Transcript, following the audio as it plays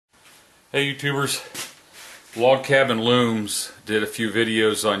Hey YouTubers, Log Cabin Looms did a few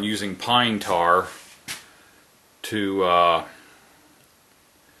videos on using pine tar to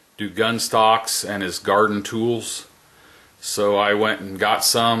do gun stocks and his garden tools. So I went and got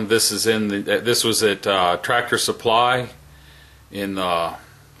some. This was at Tractor Supply in the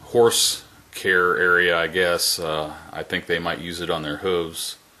horse care area, I guess. I think they might use it on their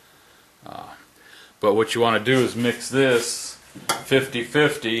hooves. But what you want to do is mix this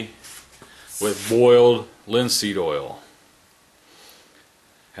 50-50 with boiled linseed oil.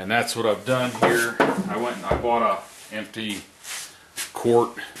 And that's what I've done here. I went and I bought a empty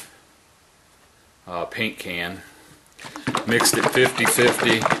quart paint can. Mixed it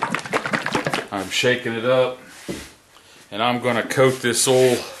 50-50. I'm shaking it up. And I'm going to coat this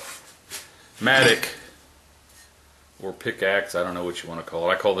old mattock or pickaxe, I don't know what you want to call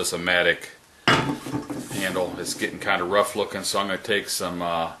it. I call this a mattock handle. It's getting kind of rough looking, so I'm going to take some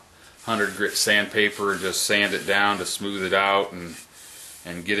 100 grit sandpaper and just sand it down to smooth it out and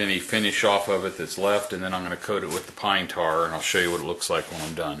get any finish off of it that's left, and then I'm going to coat it with the pine tar, and I'll show you what it looks like when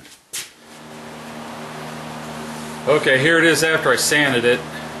I'm done. Okay, here it is after I sanded it.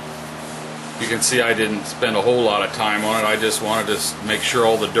 You can see I didn't spend a whole lot of time on it. I just wanted to make sure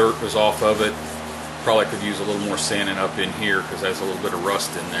all the dirt was off of it. Probably could use a little more sanding up in here because there's a little bit of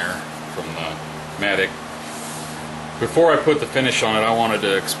rust in there from the mattock. Before I put the finish on it, I wanted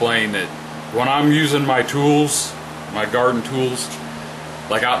to explain that when I'm using my tools, my garden tools,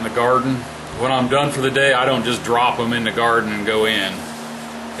 like out in the garden, when I'm done for the day, I don't just drop them in the garden and go in.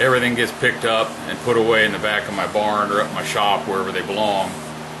 Everything gets picked up and put away in the back of my barn or up my shop, wherever they belong.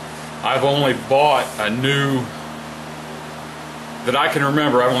 I've only bought a new, that I can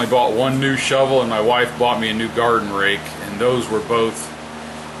remember, I've only bought one new shovel, and my wife bought me a new garden rake, and those were both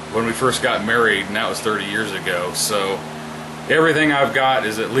when we first got married, and that was 30 years ago. So everything I've got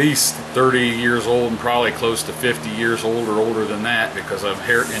is at least 30 years old and probably close to 50 years old or older than that, because I've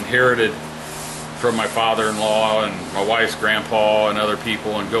inherited from my father-in-law and my wife's grandpa and other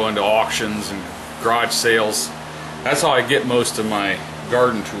people, and going to auctions and garage sales. That's how I get most of my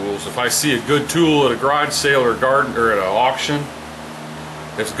garden tools. If I see a good tool at a garage sale or garden or at an auction,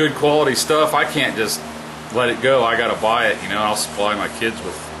 if it's good quality stuff, I can't just let it go. I gotta buy it, you know. I'll supply my kids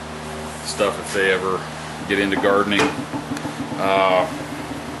with stuff if they ever get into gardening. I'm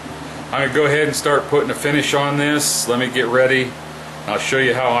gonna go ahead and start putting a finish on this. Let me get ready. I'll show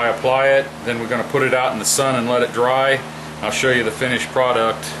you how I apply it. Then we're gonna put it out in the sun and let it dry. I'll show you the finished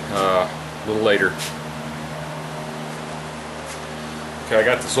product a little later. Okay, I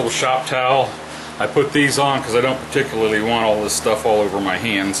got this old shop towel. I put these on because I don't particularly want all this stuff all over my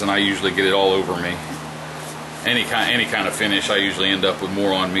hands, and I usually get it all over me. Any kind of finish, I usually end up with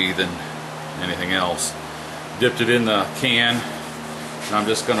more on me than anything else. Dipped it in the can, and I'm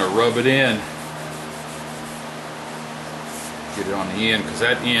just going to rub it in. Get it on the end, because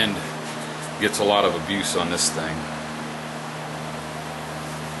that end gets a lot of abuse on this thing.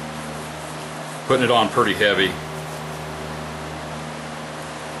 Putting it on pretty heavy.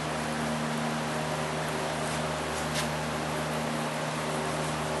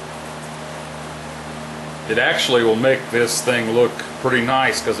 It actually will make this thing look pretty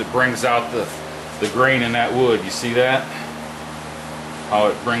nice because it brings out the grain in that wood. You see that? How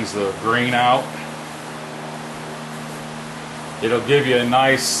it brings the grain out. It'll give you a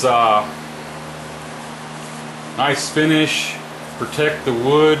nice nice finish, protect the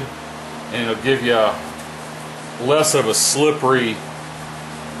wood, and it'll give you less of a slippery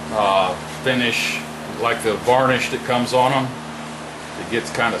finish like the varnish that comes on them. It gets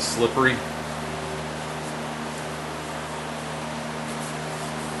kind of slippery.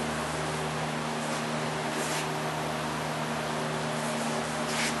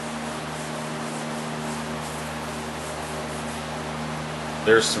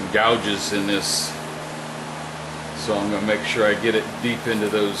 There's some gouges in this, so I'm going to make sure I get it deep into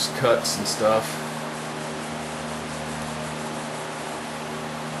those cuts and stuff.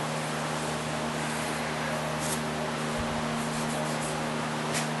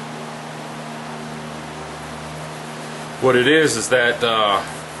 What it is that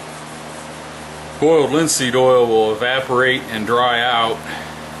boiled linseed oil will evaporate and dry out,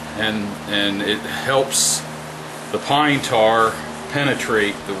 and it helps the pine tar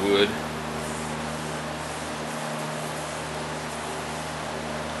penetrate the wood.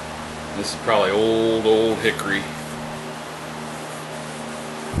 This is probably old hickory.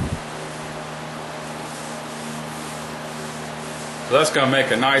 So that's going to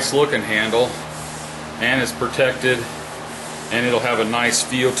make a nice looking handle, and it's protected, and it'll have a nice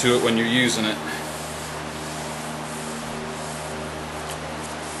feel to it when you're using it.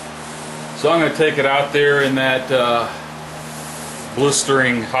 So I'm going to take it out there in that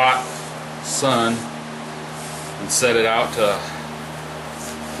blistering hot sun and set it out to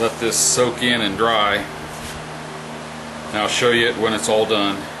let this soak in and dry. And I'll show you it when it's all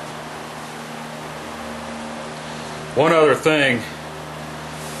done. One other thing,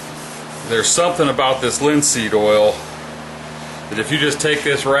 there's something about this linseed oil that if you just take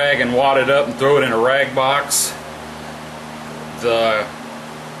this rag and wad it up and throw it in a rag box, the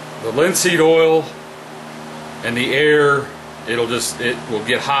linseed oil and the air, it will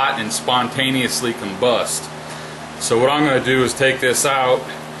get hot and spontaneously combust. So what I'm going to do is take this out,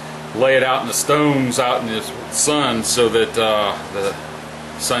 lay it out in the stones out in the sun so that the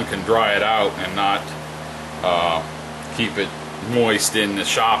sun can dry it out and not keep it moist in the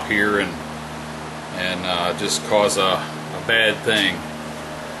shop here and just cause a bad thing.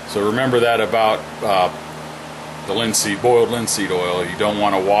 So remember that about the boiled linseed oil. You don't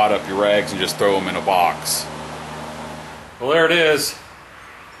want to wad up your rags and just throw them in a box. Well, there it is.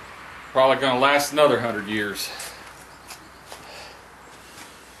 Probably going to last another 100 years.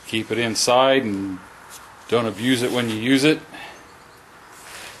 Keep it inside and don't abuse it when you use it.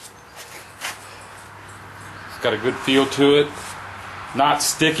 It's got a good feel to it. Not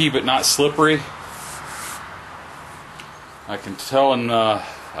sticky, but not slippery. I can tell, and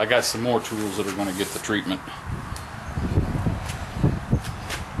I got some more tools that are going to get the treatment.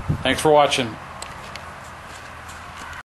 Thanks for watching.